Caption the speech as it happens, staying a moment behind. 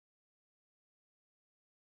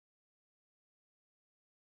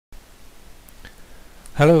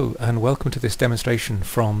Hello and welcome to this demonstration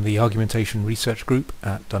from the Argumentation Research Group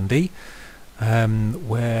at Dundee,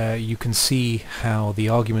 where you can see how the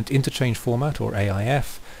Argument Interchange Format, or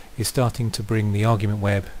AIF, is starting to bring the argument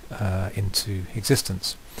web into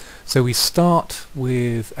existence. So we start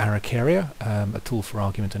with ARG-tech, a tool for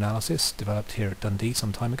argument analysis developed here at Dundee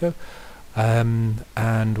some time ago, and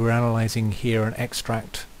we're analysing here an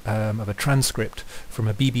extract of a transcript from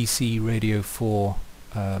a BBC Radio 4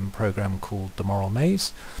 program called The Moral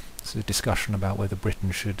Maze. It's a discussion about whether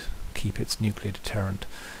Britain should keep its nuclear deterrent.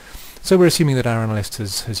 So we're assuming that our analyst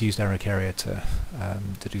has used ARG-tech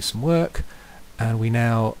to do some work, and we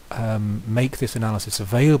now make this analysis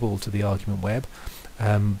available to the argument web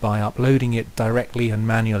by uploading it directly and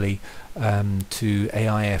manually to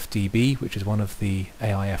AIFDB, which is one of the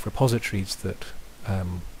AIF repositories that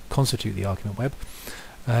constitute the argument web.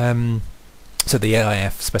 So the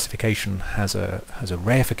AIF specification has a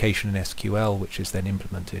reification in SQL, which is then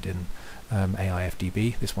implemented in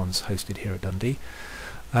AIFDB. This one's hosted here at Dundee.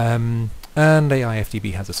 And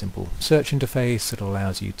AIFDB has a simple search interface that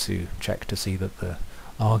allows you to check to see that the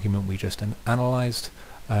argument we just analysed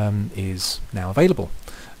is now available.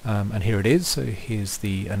 And here it is. So here's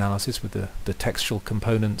the analysis with the textual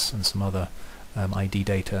components and some other ID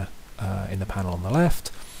data in the panel on the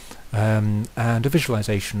left, and a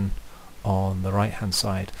visualization on the right hand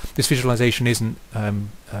side. This visualization isn't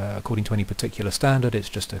according to any particular standard, it's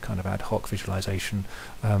just a kind of ad hoc visualization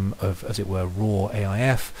of, as it were, raw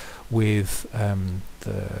AIF with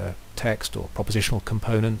the text or propositional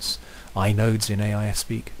components, inodes in AIF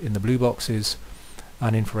speak, in the blue boxes,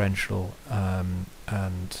 and inferential and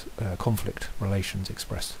conflict relations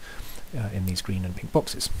expressed in these green and pink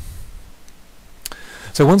boxes.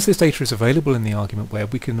 So once this data is available in the argument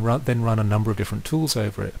web, we can then run a number of different tools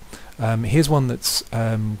over it. Here's one that's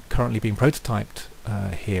currently being prototyped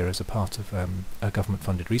here as a part of a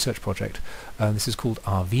government-funded research project. This is called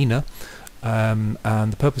Arvina, and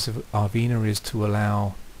the purpose of Arvina is to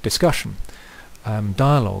allow discussion,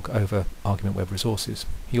 dialogue over argument web resources.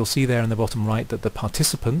 You'll see there in the bottom right that the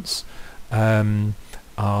participants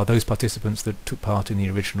are those participants that took part in the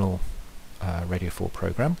original Radio 4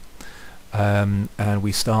 program. And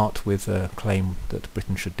we start with a claim that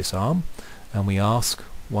Britain should disarm, and we ask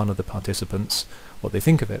one of the participants what they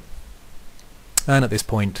think of it. And at this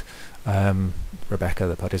point, Rebecca,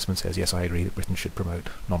 the participant, says, yes, I agree that Britain should promote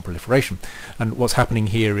non-proliferation. And what's happening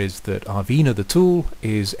here is that Arvina, the tool,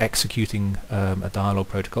 is executing a dialogue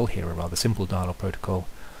protocol, here a rather simple dialogue protocol,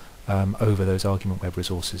 over those argument web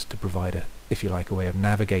resources to provide a, if you like, a way of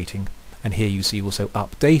navigating. And here you see also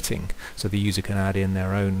updating, so the user can add in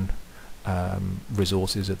their own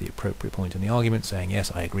resources at the appropriate point in the argument, saying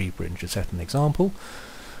yes, I agree Britain should set an example.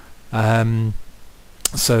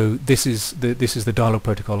 So this is the dialogue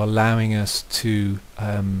protocol allowing us to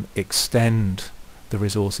extend the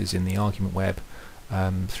resources in the argument web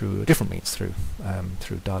through a different means, through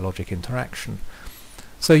dialogic interaction.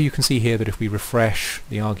 So you can see here that if we refresh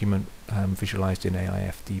the argument visualized in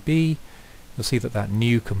AIFDB, you'll see that that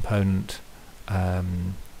new component that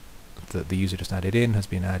the user just added in has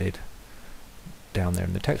been added down there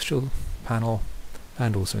in the textual panel,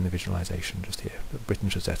 and also in the visualization just here, that Britain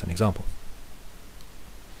should set an example.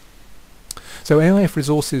 So AIF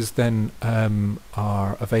resources then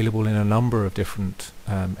are available in a number of different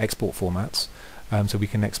export formats. So we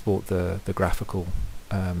can export the graphical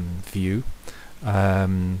view.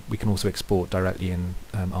 We can also export directly in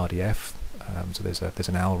RDF. So there's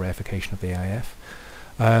an OWL reification of the AIF.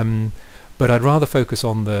 But I'd rather focus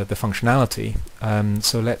on the functionality.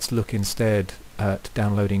 So let's look instead at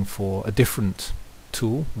downloading for a different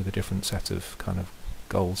tool with a different set of kind of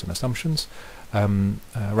goals and assumptions.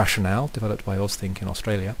 Rationale, developed by AUSTHINK in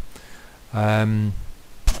Australia.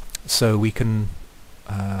 So we can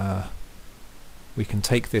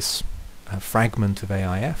take this fragment of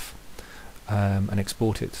AIF and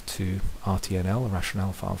export it to RTNL, a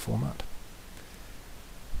rationale file format.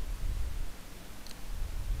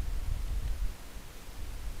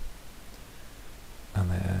 And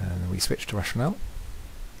then we switch to rationale.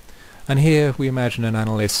 And here we imagine an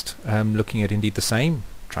analyst looking at indeed the same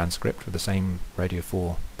transcript with the same Radio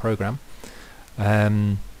 4 program,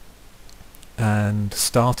 and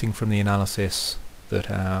starting from the analysis that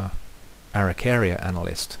our ARG-tech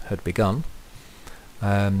analyst had begun.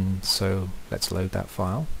 So let's load that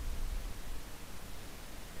file.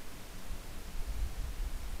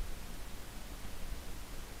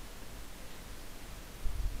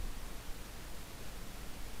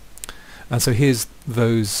 And so here's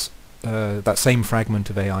that same fragment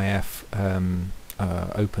of AIF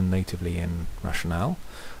open natively in Rationale,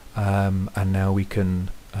 and now we can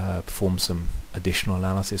perform some additional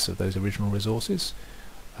analysis of those original resources,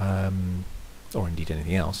 or indeed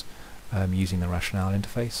anything else, using the rationale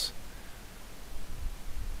interface.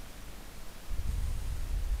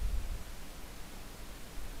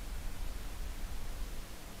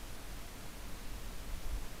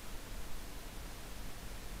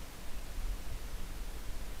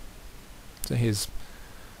 So here's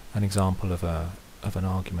an example of an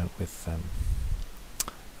argument with,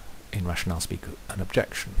 in rationale speak, an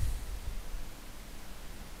objection.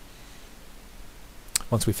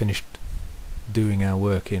 Once we've finished doing our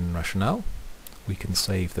work in rationale, we can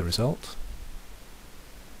save the result.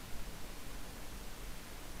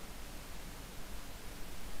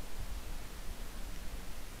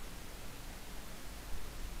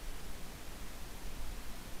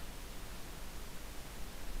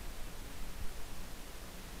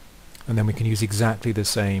 And then we can use exactly the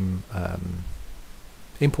same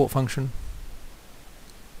import function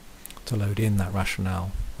to load in that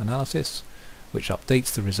rationale analysis, which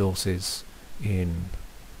updates the resources in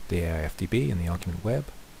the AIFDB and the argument web,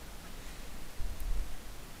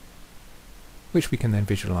 which we can then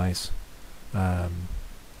visualize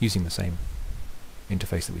using the same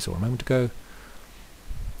interface that we saw a moment ago,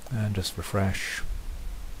 and just refresh,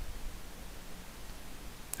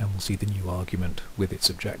 and we'll see the new argument with its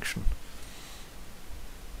objection.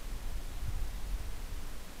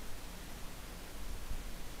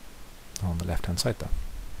 On the left hand side there.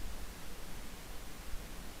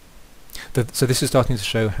 So this is starting to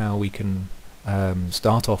show how we can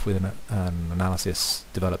start off with an analysis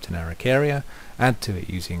developed in Araucaria, add to it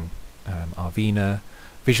using Arvina,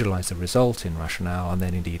 visualize the result in rationale, and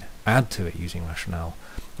then indeed add to it using rationale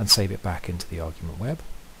and save it back into the argument web.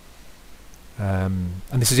 And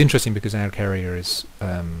this is interesting because Araucaria is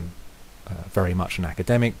very much an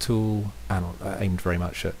academic tool and aimed very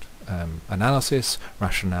much at analysis.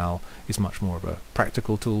 Rationale is much more of a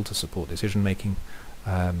practical tool to support decision making,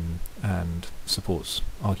 and supports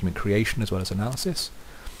argument creation as well as analysis.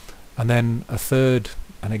 And then a third,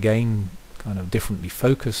 and again kind of differently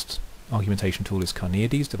focused argumentation tool is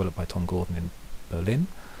Carneades, developed by Tom Gordon in Berlin,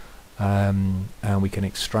 and we can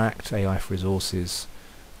extract AIF resources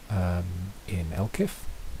in ELKIF.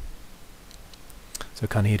 So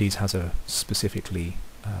Carneades has a specifically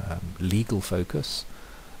legal focus,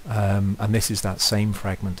 and this is that same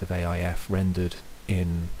fragment of AIF rendered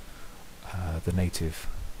in the native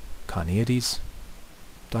Carneades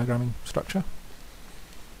diagramming structure.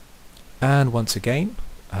 And once again,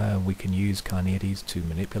 we can use Carneades to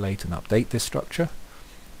manipulate and update this structure.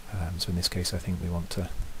 So in this case I think we want to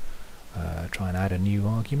try and add a new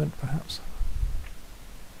argument perhaps.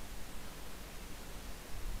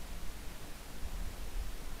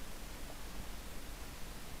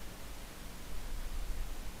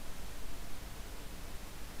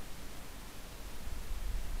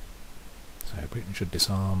 So Britain should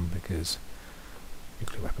disarm because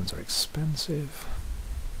nuclear weapons are expensive.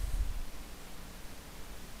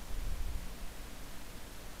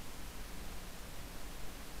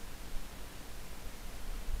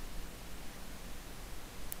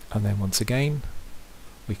 And then once again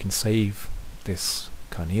we can save this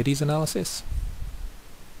Carneades analysis.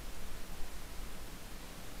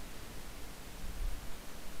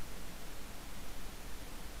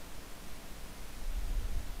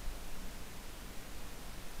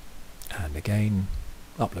 And again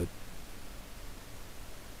upload.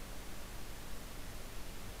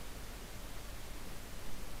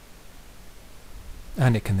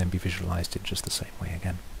 And it can then be visualized in just the same way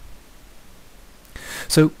again.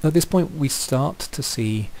 So at this point we start to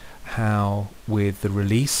see how, with the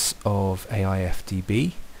release of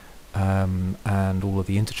AIFDB and all of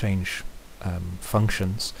the interchange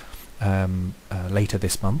functions later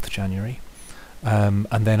this month, January, and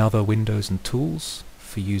then other windows and tools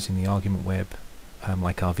for using the argument web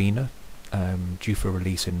like Arvina, due for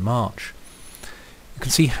release in March, you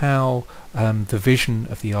can see how the vision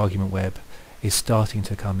of the argument web is starting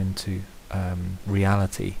to come into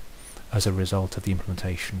reality as a result of the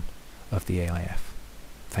implementation of the AIF.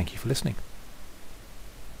 Thank you for listening.